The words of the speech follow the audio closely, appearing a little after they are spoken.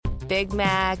Big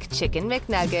Mac, Chicken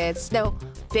McNuggets, no,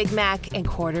 Big Mac and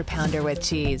Quarter Pounder with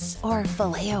cheese, or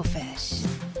Filet-O-Fish.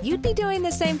 You'd be doing the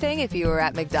same thing if you were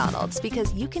at McDonald's,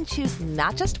 because you can choose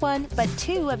not just one, but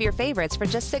two of your favorites for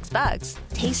just $6.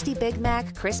 Tasty Big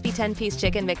Mac, crispy 10-piece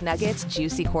Chicken McNuggets,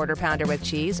 juicy Quarter Pounder with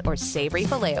cheese, or savory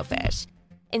Filet-O-Fish.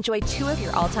 Enjoy two of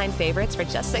your all-time favorites for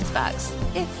just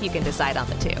 $6, if you can decide on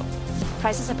the two.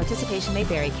 Prices and participation may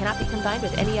vary. Cannot be combined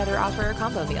with any other offer or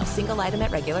combo meal. Single item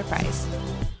at regular price.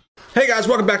 Hey guys,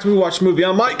 welcome back to We Watch the Movie.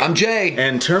 I'm Mike. I'm Jay.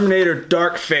 And Terminator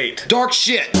Dark Fate. Dark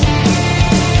shit.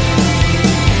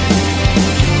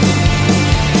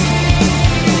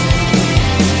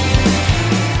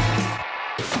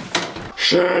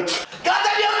 Shit.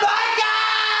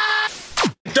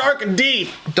 Dark and deep.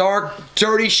 Dark,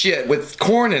 dirty shit with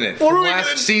corn in it What from are we last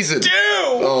gonna season. do?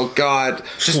 Oh God.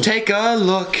 Just take a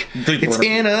look. It's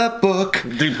in a book.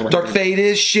 Dark Fate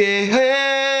is shit.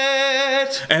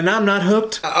 And I'm not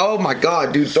hooked. Oh my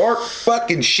God, dude. Dark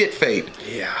fucking shit fate.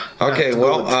 Yeah. Okay,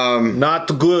 well,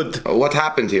 not good. what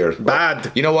happened here?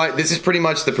 Bad. You know what? This is pretty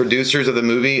much the producers of the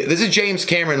movie. This is James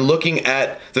Cameron looking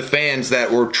at the fans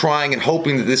that were trying and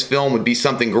hoping that this film would be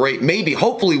something great. Maybe,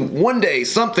 hopefully, one day,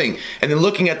 something. And then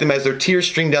looking at them as their tears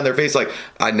stream down their face like,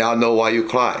 I now know why you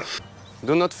cry.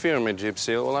 Do not fear me,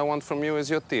 Gypsy. All I want from you is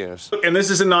your tears. And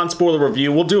this is a non-spoiler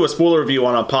review. We'll do a spoiler review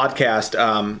on a podcast.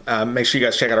 Make sure you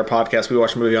guys check out our podcast. We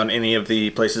watch a movie on any of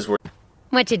the places where...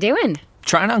 What you doing?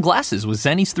 Trying on glasses with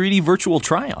Zenny's 3D virtual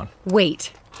try-on.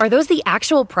 Wait, are those the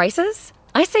actual prices?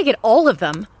 I say get all of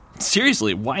them.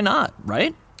 Seriously, why not,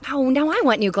 right? Oh, now I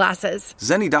want new glasses.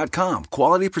 Zenny.com.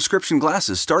 Quality prescription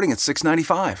glasses starting at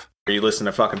 $6.95. You listen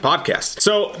to fucking podcasts.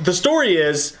 So the story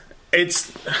is, they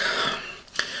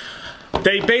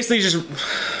basically just...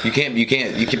 You can't,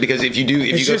 because if you do,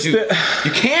 if you go to...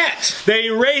 You can't! They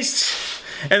erased,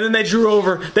 and then they drew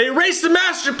over. They erased the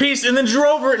masterpiece and then drew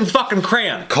over it in fucking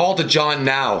crayon. Call to John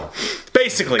now.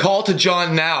 Basically. Call to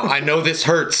John now. I know this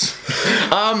hurts.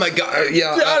 Oh my God.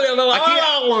 Yeah.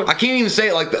 I can't even say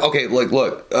it like that. Okay, like,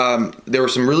 look. There were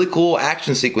some really cool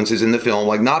action sequences in the film.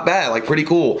 Like, not bad. Like, pretty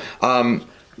cool. A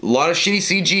lot of shitty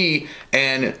CG,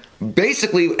 and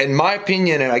basically, in my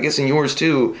opinion, and I guess in yours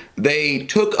too, they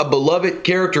took a beloved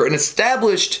character, an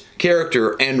established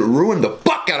character, and ruined the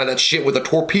fuck out of that shit with a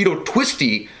torpedo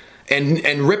twisty,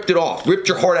 and ripped it off. Ripped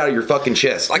your heart out of your fucking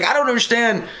chest. Like, I don't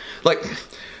understand, like...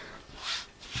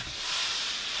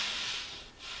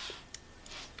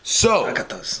 So... I got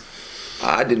those.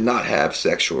 I did not have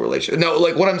sexual relations. No,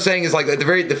 like, what I'm saying is, like, at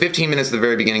the 15 minutes at the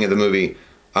very beginning of the movie...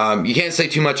 you can't say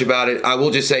too much about it. I will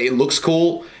just say it looks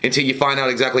cool until you find out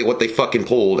exactly what they fucking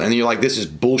pulled, and then you're like, "This is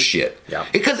bullshit." Yeah.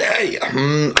 Because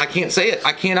I can't say it.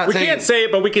 I cannot. We can't say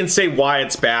it, but we can say why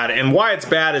it's bad, and why it's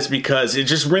bad is because it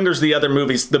just renders the other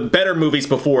movies, the better movies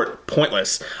before it,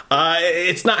 pointless.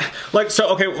 It's not like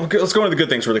so. Okay, let's go into the good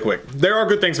things really quick. There are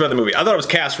good things about the movie. I thought it was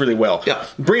cast really well. Yeah.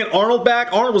 Bringing Arnold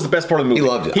back. Arnold was the best part of the movie. He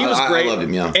loved it. He was great. I loved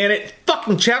him. Yeah. And it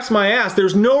fucking chaps my ass.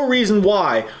 There's no reason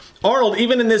why Arnold,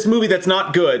 even in this movie that's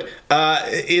not good,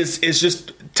 is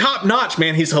just top notch,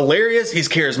 man. He's hilarious. He's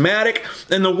charismatic.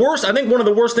 And the worst, I think one of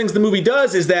the worst things the movie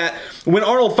does is that when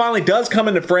Arnold finally does come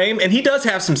into frame, and he does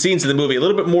have some scenes in the movie, a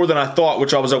little bit more than I thought,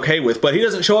 which I was okay with, but he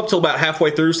doesn't show up till about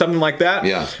halfway through, something like that.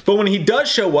 Yeah. But when he does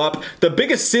show up, the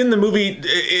biggest sin the movie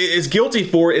is guilty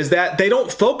for is that they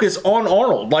don't focus on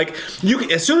Arnold. Like,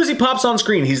 as soon as he pops on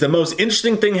screen, he's the most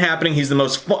interesting thing happening. He's the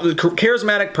most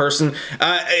charismatic person.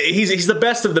 He's the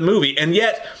best of the movie, and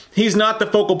yet he's not the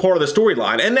focal part of the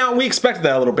storyline. And now we expected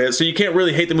that a little bit, so you can't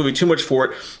really hate the movie too much for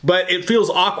it, but it feels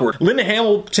awkward. Linda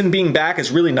Hamilton being back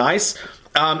is really nice.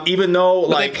 Even though,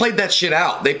 but like, they played that shit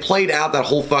out. They played out that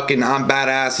whole fucking I'm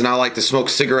badass and I like to smoke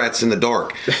cigarettes in the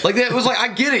dark. Like, that was like,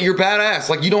 I get it, you're badass.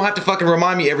 Like, you don't have to fucking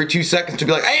remind me every 2 seconds to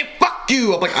be like, hey, fuck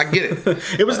you. I'm like, I get it.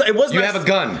 It was you nice. have a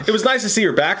gun. It was nice to see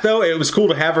her back, though. It was cool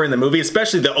to have her in the movie,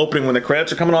 especially the opening when the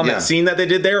credits are coming on. Yeah. That scene that they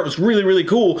did there, it was really, really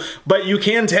cool. But you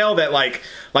can tell that like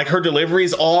her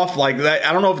delivery's off. Like, that,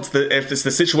 I don't know if it's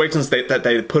the situations that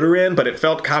they put her in, but it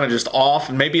felt kind of just off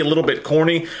and maybe a little bit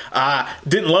corny.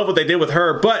 Didn't love what they did with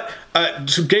her, but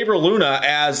Gabriel Luna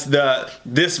as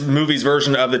this movie's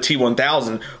version of the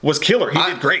T-1000 was killer. He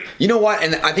did great. You know what?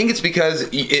 And I think it's because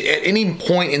at any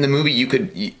point in the movie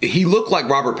he looked like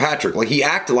Robert Patrick. Like, he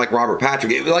acted like Robert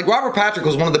Patrick. Like, Robert Patrick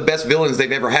was one of the best villains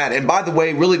they've ever had. And by the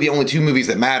way, really the only two movies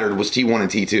that mattered was T1 and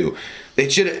T2. They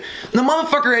should have... The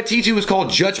motherfucker at T2 was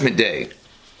called Judgment Day.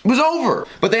 It was over.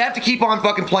 But they have to keep on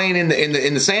fucking playing in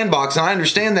the sandbox, and I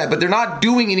understand that, but they're not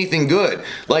doing anything good.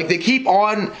 Like, they keep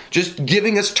on just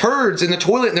giving us turds in the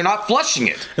toilet, and they're not flushing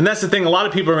it. And that's the thing. A lot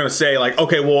of people are going to say, like,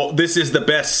 okay, well, this is the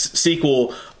best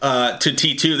sequel to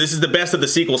T2. This is the best of the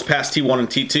sequels past T1 and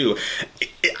T2.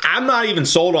 I'm not even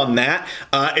sold on that.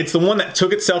 It's the one that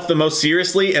took itself the most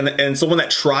seriously, and it's the one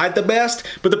that tried the best.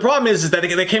 But the problem is that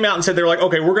they came out and said, they're like,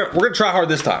 okay, we're gonna try hard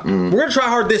this time. We're gonna try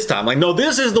hard this time. Like, no,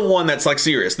 this is the one that's like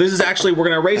serious. This is actually, we're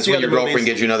gonna erase the other movies. That's when your girlfriend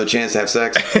gives you another chance to have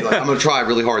sex. You're like, I'm gonna try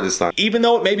really hard this time. Even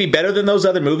though it may be better than those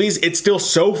other movies, it's still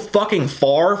so fucking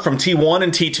far from T1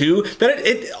 and T2 that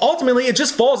it ultimately it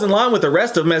just falls in line with the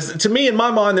rest of them. As to me, in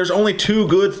my mind, there's only 2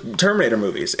 good Terminator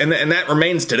movies, and that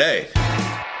remains today.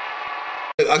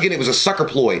 Again, it was a sucker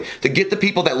ploy to get the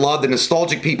people that love the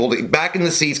nostalgic people back in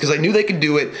the seats, because I knew they could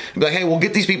do it. Be like, hey, we'll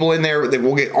get these people in there.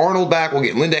 We'll get Arnold back. We'll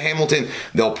get Linda Hamilton.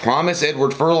 They'll promise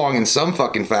Edward Furlong in some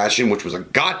fucking fashion, which was a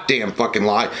goddamn fucking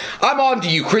lie. I'm on to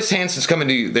you. Chris Hansen's coming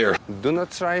to you there. Do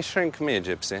not try shrink me,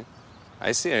 Gypsy.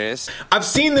 I'm serious. I've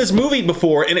seen this movie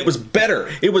before, and it was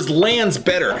better. It was lands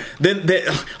better than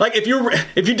like if you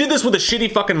did this with a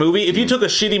shitty fucking movie. If you took a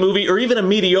shitty movie, or even a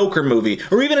mediocre movie,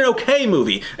 or even an okay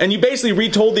movie, and you basically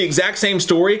retold the exact same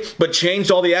story but changed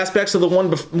all the aspects of the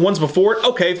ones before it,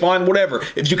 okay, fine, whatever.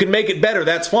 If you can make it better,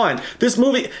 that's fine. This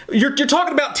movie, you're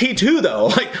talking about T2 though.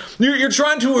 Like you're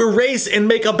trying to erase and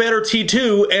make a better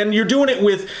T2, and you're doing it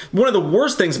with one of the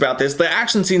worst things about this. The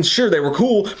action scenes, sure, they were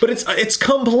cool, but it's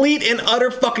complete and utter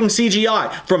fucking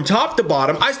CGI from top to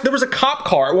bottom. There was a cop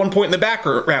car at one point in the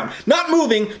background, not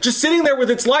moving, just sitting there with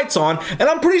its lights on, and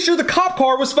I'm pretty sure the cop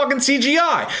car was fucking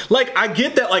CGI. Like, I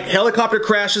get that like helicopter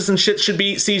crashes and shit should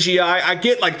be CGI. I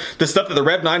get like the stuff that the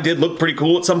Rev 9 did look pretty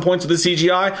cool at some points with the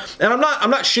CGI, and I'm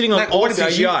not shitting on all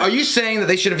CGI. Are you saying that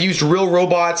they should have used real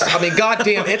robots? I mean,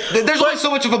 goddamn, there's only so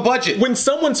much of a budget. When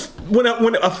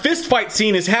a fist fight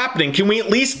scene is happening, can we at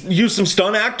least use some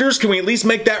stunt actors? Can we at least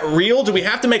make that real? Do we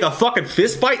have to make a fucking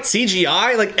fist fight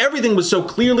CGI? Like, everything was so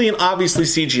clearly and obviously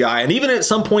CGI, and even at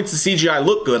some points the CGI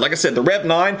looked good. Like I said, the Rev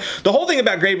 9, the whole thing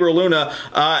about Gabriel Luna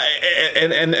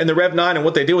and the Rev 9 and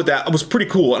what they did with that was pretty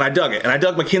cool, and I dug it. And I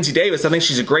dug Mackenzie Davis. I think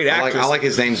she's a great actress. I like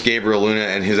his name's Gabriel Luna,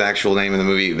 and his actual name in the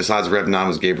movie besides Rev 9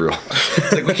 was Gabriel.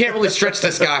 It's like, we can't really stretch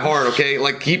this guy hard, okay?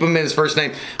 Like, keep him in his first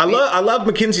name. I love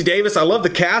Mackenzie Davis. I love the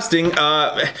casting,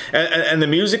 and the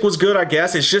music was good, I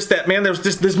guess. It's just that, man,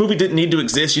 this movie didn't need to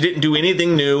exist. You didn't do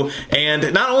anything new,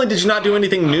 and not only did you not do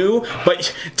anything new,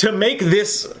 but to make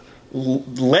this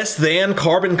less than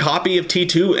carbon copy of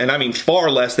T2, and I mean far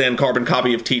less than carbon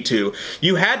copy of T2,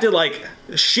 you had to like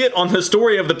shit on the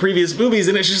story of the previous movies,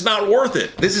 and it's just not worth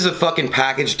it. This is a fucking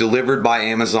package delivered by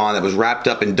Amazon that was wrapped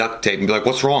up in duct tape, and be like,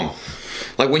 what's wrong?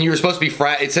 Like, when you were supposed to be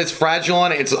it says fragile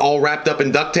on it, it's all wrapped up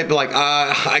in duct tape. Like,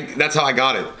 that's how I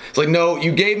got it. It's like, no,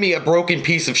 you gave me a broken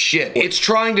piece of shit. It's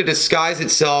trying to disguise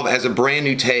itself as a brand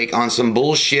new take on some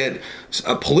bullshit,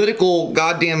 a political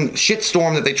goddamn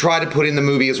shitstorm that they tried to put in the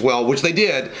movie as well, which they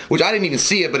did, which I didn't even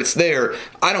see it, but it's there.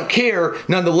 I don't care.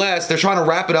 Nonetheless, they're trying to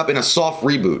wrap it up in a soft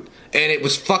reboot. And it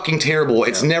was fucking terrible.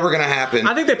 It's never gonna happen.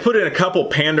 I think they put in a couple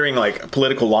pandering like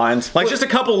political lines, like just a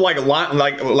couple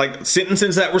like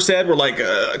sentences that were said were like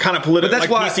kind of political, like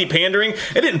PC pandering.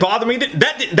 It didn't bother me.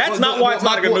 That's not why it's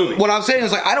not a good movie. What I'm saying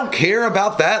is, like, I don't care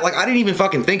about that. Like, I didn't even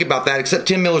fucking think about that. Except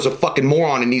Tim Miller's a fucking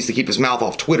moron and needs to keep his mouth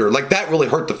off Twitter. Like, that really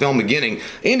hurt the film beginning.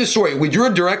 End of story. When you're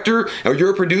a director or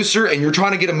you're a producer and you're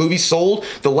trying to get a movie sold,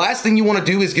 the last thing you want to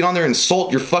do is get on there and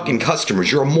insult your fucking customers.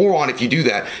 You're a moron if you do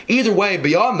that. Either way,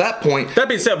 beyond that point. That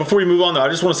being said, before we move on though, I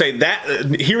just want to say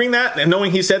that hearing that and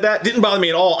knowing he said that didn't bother me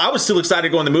at all. I was still excited to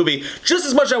go in the movie just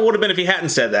as much as I would have been if he hadn't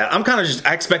said that.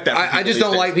 I expect that. I just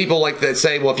don't like people like that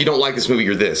say, well, if you don't like this movie,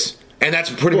 you're this. And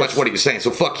that's pretty much what he was saying. So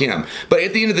fuck him. But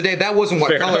at the end of the day, that wasn't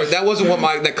what colored. That wasn't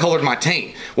what that colored my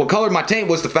taint. What colored my taint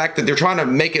was the fact that they're trying to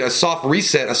make it a soft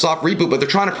reset, a soft reboot, but they're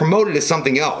trying to promote it as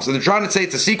something else. And they're trying to say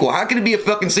it's a sequel. How can it be a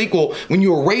fucking sequel when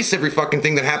you erase every fucking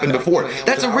thing that happened before?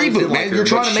 That's a reboot, man. You're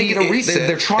trying to make it a reset.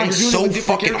 They're trying so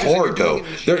fucking hard, though.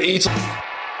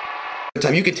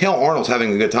 Time you can tell Arnold's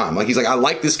having a good time. Like, he's like, I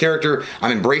like this character,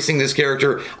 I'm embracing this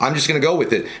character, I'm just gonna go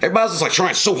with it. Everybody's just like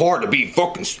trying so hard to be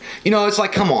fucking, you know, it's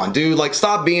like, come on, dude, like,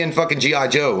 stop being fucking G.I.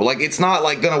 Joe. Like, it's not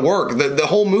like gonna work. The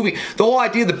whole movie, the whole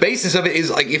idea, the basis of it is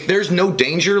like, if there's no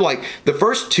danger, like the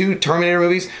first 2 Terminator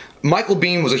movies, Michael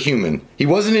Biehn was a human. He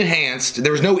wasn't enhanced.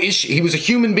 There was no issue. He was a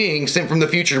human being sent from the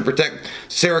future to protect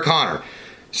Sarah Connor.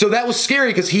 So that was scary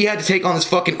because he had to take on this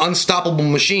fucking unstoppable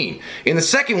machine. In the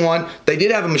second one, they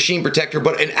did have a machine protector,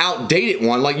 but an outdated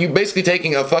one. Like, you basically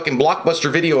taking a fucking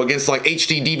Blockbuster Video against like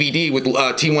HD DVD with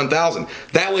T1000.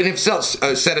 That in itself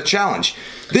set a challenge.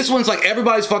 This one's like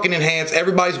everybody's fucking enhanced,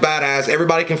 everybody's badass,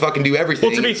 everybody can fucking do everything.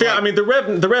 Well, to be fair, I mean the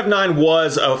Rev 9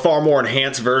 was a far more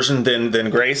enhanced version than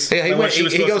Grace. Yeah,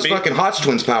 he goes fucking Hodge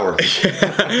Twins power.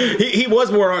 he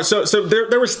was more so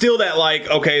there was still that like,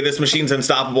 okay, this machine's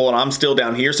unstoppable and I'm still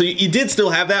down here. So you did still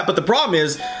have that, but the problem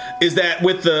is that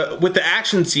with the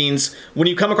action scenes, when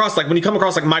you come across like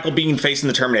Michael Biehn facing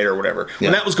the Terminator or whatever,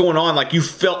 when that was going on, like you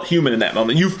felt human in that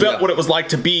moment. You felt what it was like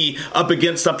to be up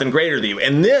against something greater than you.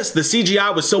 And the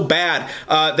CGI was so bad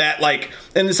that like,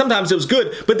 and sometimes it was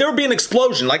good, but there would be an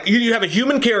explosion. Like you have a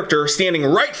human character standing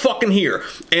right fucking here,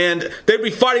 and they'd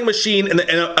be fighting a machine, and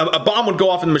a bomb would go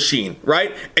off in the machine,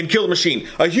 right, and kill the machine.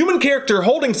 A human character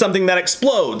holding something that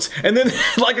explodes, and then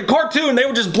like a cartoon, they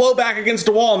would just blow back against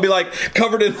a wall and be like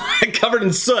covered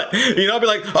in soot. You know, be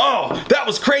like, oh, that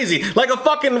was crazy, like a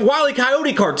fucking Wile E.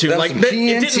 Coyote cartoon. That's like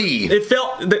TNT. It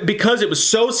felt that because it was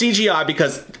so CGI,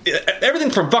 because everything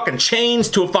from fucking chains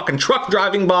to a fucking truck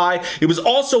driving by, it was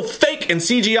also fake and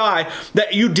CGI,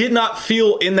 that you did not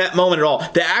feel in that moment at all.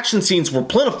 The action scenes were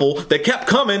plentiful. They kept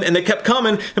coming and they kept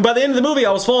coming, and by the end of the movie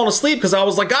I was falling asleep because I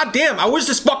was like, god damn, I wish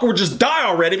this fucker would just die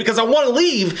already, because I want to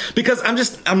leave, because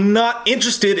I'm not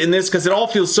interested in this, because it all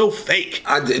feels so fake.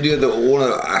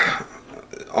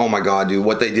 Oh my god, dude!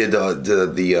 What they did to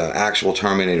the actual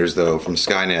Terminators though from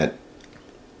Skynet.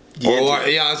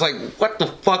 I was like, what the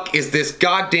fuck is this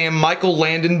goddamn Michael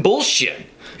Landon bullshit?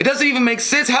 It doesn't even make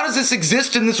sense. How does this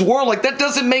exist in this world? Like, that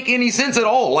doesn't make any sense at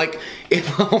all. Like,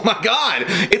 oh my god,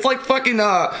 it's like fucking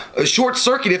a short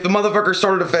circuit if the motherfucker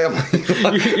started a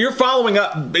family. You're following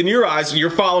up, in your eyes, you're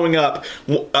following up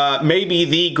maybe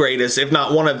the greatest, if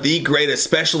not one of the greatest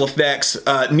special effects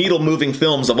needle moving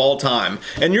films of all time,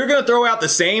 and you're gonna throw out the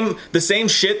same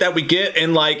shit that we get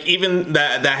in like even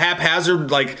the haphazard,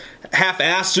 like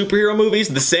half-ass superhero movies,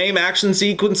 the same action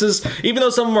sequences, even though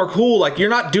some of them are cool. Like, you're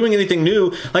not doing anything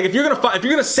new. Like, if you're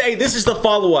gonna say this is the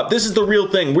follow-up, this is the real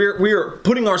thing, we're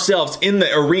putting ourselves in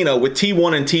the arena with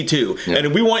T1 and T2,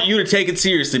 and we want you to take it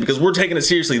seriously, because we're taking it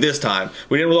seriously this time.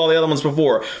 We didn't with all the other ones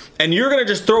before, and you're gonna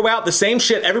just throw out the same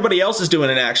shit everybody else is doing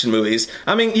in action movies.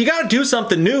 I mean, you gotta do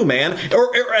something new, man,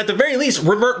 or at the very least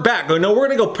revert back. Go, no, we're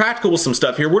gonna go practical with some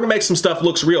stuff here. We're gonna make some stuff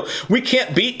looks real. We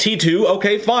can't beat T2.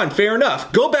 Okay, fine, fair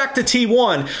enough. Go back to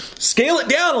T1, scale it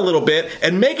down a little bit,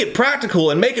 and make it practical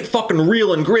and make it fucking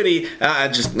real and gritty.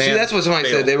 See, that's what somebody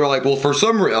said. They were like, well, for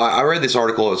some reason, I read this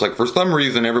article. It was like, for some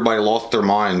reason, everybody lost their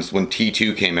minds when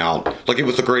T2 came out. Like, it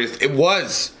was the greatest. It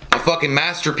was a fucking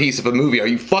masterpiece of a movie. Are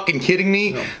you fucking kidding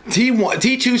me? No.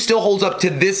 T2 still holds up to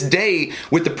this day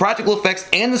with the practical effects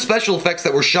and the special effects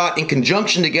that were shot in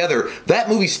conjunction together. That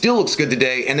movie still looks good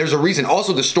today, and there's a reason.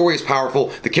 Also, the story is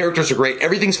powerful, the characters are great,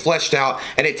 everything's fleshed out,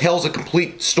 and it tells a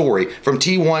complete story from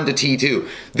T1 to T2.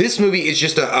 This movie is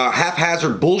just a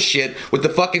haphazard bullshit with the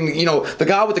fucking, the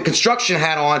guy with the construction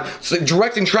hat on,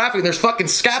 directing traffic, and there's fucking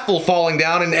scaffold falling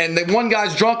down, and the one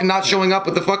guy's drunk and not showing up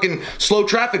with the fucking slow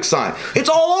traffic sign. It's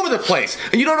all over the place,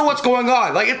 and you don't know what's going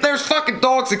on. Like, if there's fucking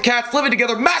dogs and cats living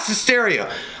together, mass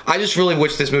hysteria. I just really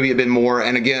wish this movie had been more,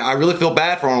 and again, I really feel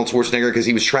bad for Arnold Schwarzenegger because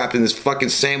he was trapped in this fucking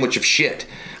sandwich of shit.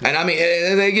 And I mean,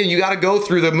 again, you got to go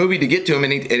through the movie to get to him,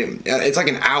 and it's like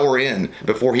an hour in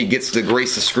before he gets to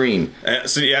grace the screen.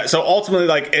 So ultimately,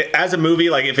 like, as a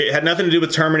movie, like, if it had nothing to do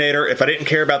with Terminator, if I didn't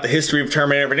care about the history of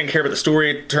Terminator, if I didn't care about the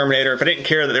story of Terminator, if I didn't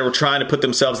care that they were trying to put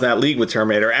themselves in that league with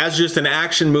Terminator, as just an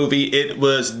action movie, it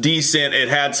was decent. It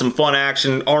had some fun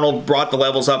action. Arnold brought the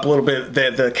levels up a little bit.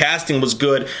 The casting was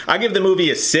good. I give the movie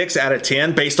a 6 out of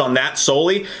 10 based on that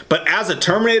solely. But as a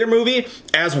Terminator movie,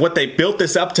 as what they built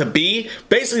this up to be,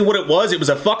 basically what it was a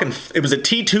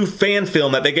T2 fan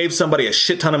film that they gave somebody a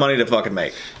shit ton of money to fucking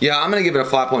make. Yeah, I'm gonna give it a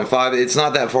 5.5. It's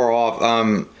not that far off.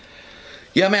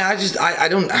 Yeah, man, I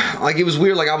don't, like, it was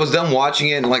weird. Like, I was done watching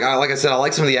it, and like I said, I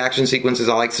like some of the action sequences.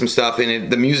 I like some stuff in it.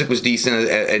 The music was decent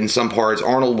in some parts.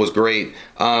 Arnold was great.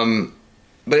 But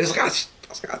it's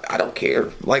like, I don't care.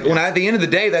 Like, when at the end of the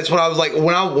day, that's what I was like.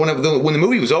 When the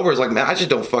movie was over, I was like, man, I just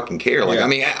don't fucking care. Like, I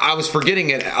mean, I was forgetting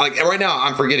it. Like, right now,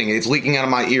 I'm forgetting it. It's leaking out of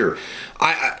my ear.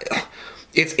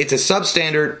 It's a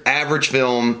substandard, average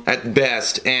film at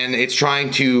best, and it's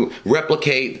trying to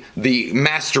replicate the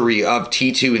mastery of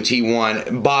T2 and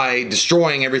T1 by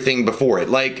destroying everything before it.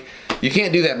 Like, you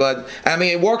can't do that, bud. I mean,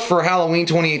 it worked for Halloween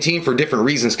 2018 for different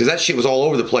reasons, because that shit was all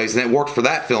over the place, and it worked for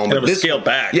that film. And it was scaled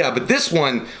back. Yeah, but this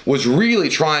one was really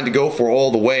trying to go for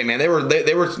all the way, man. They were, the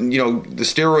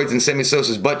steroids in Sammy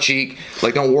Sosa's butt cheek.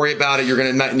 Like, don't worry about it. You're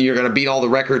gonna beat all the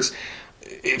records.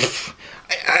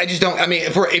 I just don't. I mean,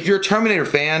 if you're a Terminator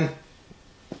fan,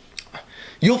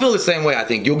 You'll feel the same way, I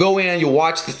think. You'll go in, you'll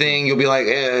watch the thing, you'll be like,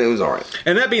 it was all right.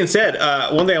 And that being said,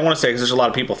 one thing I want to say, because there's a lot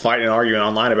of people fighting and arguing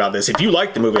online about this. If you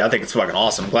like the movie, I think it's fucking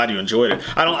awesome. I'm glad you enjoyed it.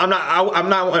 I'm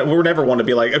not. We're never one to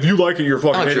be like, if you like it, you're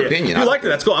fucking idiot. Your opinion. If you liked it,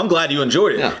 that's cool. I'm glad you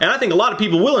enjoyed it. Yeah. And I think a lot of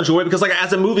people will enjoy it because, like,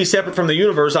 as a movie separate from the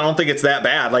universe, I don't think it's that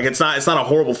bad. Like, it's not a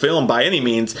horrible film by any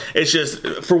means. It's just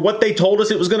for what they told us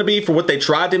it was going to be, for what they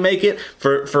tried to make it,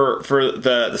 for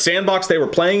the sandbox they were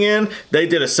playing in, they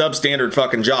did a substandard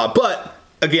fucking job. But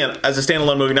again, as a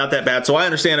standalone movie, not that bad. So I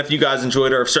understand if you guys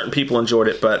enjoyed it or if certain people enjoyed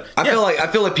it. But I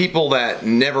feel like people that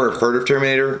never heard of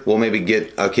Terminator will maybe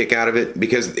get a kick out of it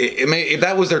because if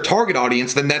that was their target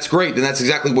audience, then that's great. Then that's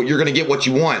exactly what you're going to get what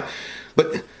you want.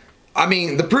 But I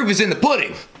mean, the proof is in the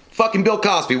pudding. Fucking Bill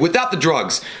Cosby without the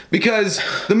drugs, because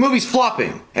the movie's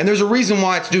flopping and there's a reason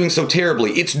why it's doing so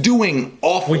terribly. It's doing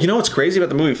awful. Well, you know what's crazy about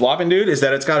the movie flopping, dude, is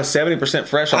that it's got a 70%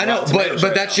 fresh on I know, Rotten Tomatoes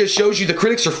but that just shows you the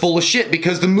critics are full of shit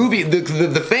because the movie,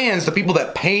 the fans, the people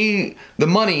that pay the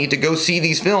money to go see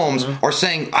these films are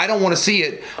saying, I don't want to see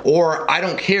it, or I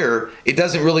don't care. It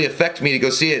doesn't really affect me to go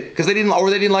see it because they didn't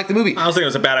like the movie. I was thinking it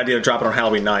was a bad idea to drop it on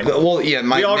Halloween night. Well, yeah,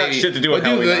 we all got shit to do on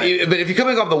Halloween night. But if you're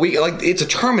coming off the week, like, it's a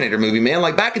Terminator movie, man.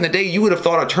 Like, back in the day, you would have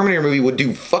thought a Terminator movie would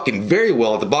do fucking very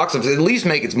well at the box office, at least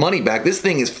make its money back. This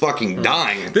thing is fucking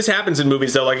dying. This happens in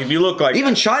movies though. Like, if you look, like,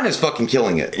 even China's fucking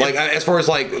killing it. Like, as far as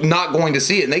like not going to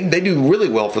see it, and they do really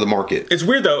well for the market. It's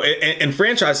weird though, in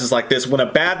franchises like this, when a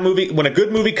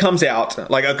good movie comes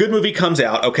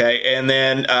out, okay, and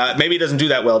then maybe it doesn't do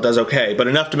that well, it does okay, but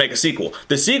enough to make a sequel.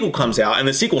 The sequel comes out, and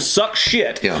the sequel sucks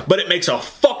shit, but it makes a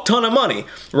fuck ton of money,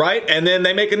 right? And then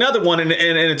they make another one, and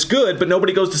it's good, but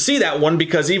nobody goes to see that one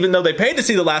because even though they paid to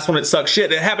see the last one, it sucks shit.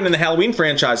 It happened in the Halloween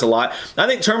franchise a lot. I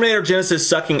think Terminator Genisys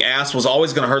sucking ass was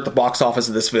always going to hurt the box office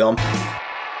of this film. I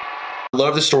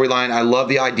love the storyline. I love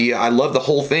the idea. I love the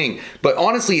whole thing. But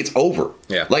honestly, it's over.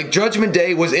 Yeah. Like, Judgment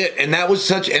Day was it, and that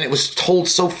was and it was told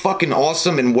so fucking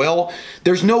awesome and well.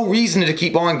 There's no reason to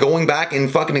keep on going back and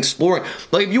fucking exploring.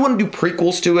 Like, if you want to do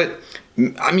prequels to it,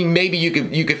 I mean, maybe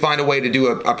you could find a way to do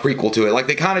a prequel to it. Like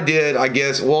they kind of did, I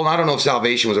guess. Well, I don't know if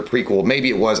Salvation was a prequel. Maybe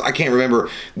it was. I can't remember.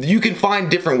 You can find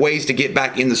different ways to get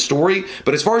back in the story.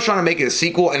 But as far as trying to make it a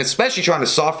sequel, and especially trying to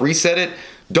soft reset it,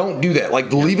 don't do that.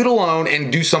 Like, leave it alone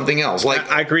and do something else. Like,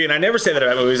 I agree, and I never say that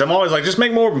about movies. I'm always like, just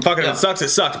make more of them. Fucking, it sucks, it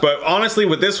sucks. But honestly,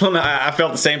 with this one, I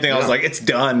felt the same thing. I was like, it's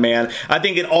done, man. I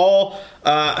think it all,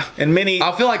 and many.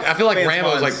 I feel like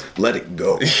Rambo was like, let it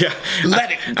go. Yeah,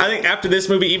 let it go. I think after this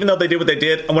movie, even though they did what they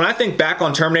did, when I think back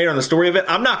on Terminator and the story of it,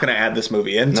 I'm not going to add this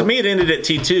movie. And to me, it ended at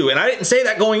T2. And I didn't say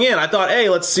that going in. I thought, hey,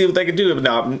 let's see what they could do. But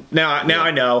now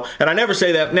I know, and I never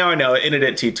say that. Now I know it ended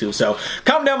at T2. So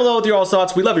comment down below with your all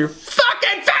thoughts. We love your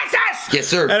fucking faces. Yes,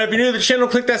 sir. And if you're new to the channel,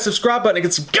 click that subscribe button. It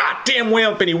gets goddamn way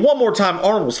up. And one more time,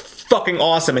 Arnold was fucking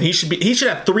awesome, and he should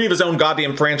have 3 of his own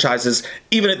goddamn franchises,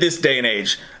 even at this day and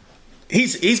age.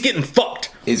 He's getting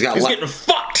fucked. He's getting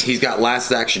fucked. He's got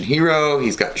Last Action Hero.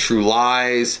 He's got True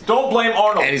Lies. Don't blame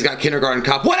Arnold. And he's got Kindergarten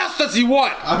Cop. What else does he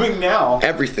want? I mean, now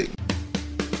everything.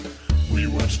 We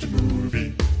watched a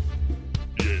movie.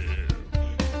 Yeah.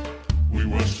 We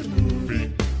watched a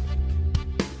movie.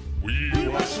 We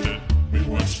watched it. We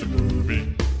watched a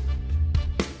movie.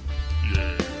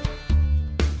 Yeah.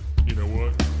 You know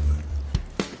what?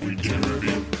 We did a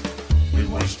review. We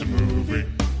watched a movie.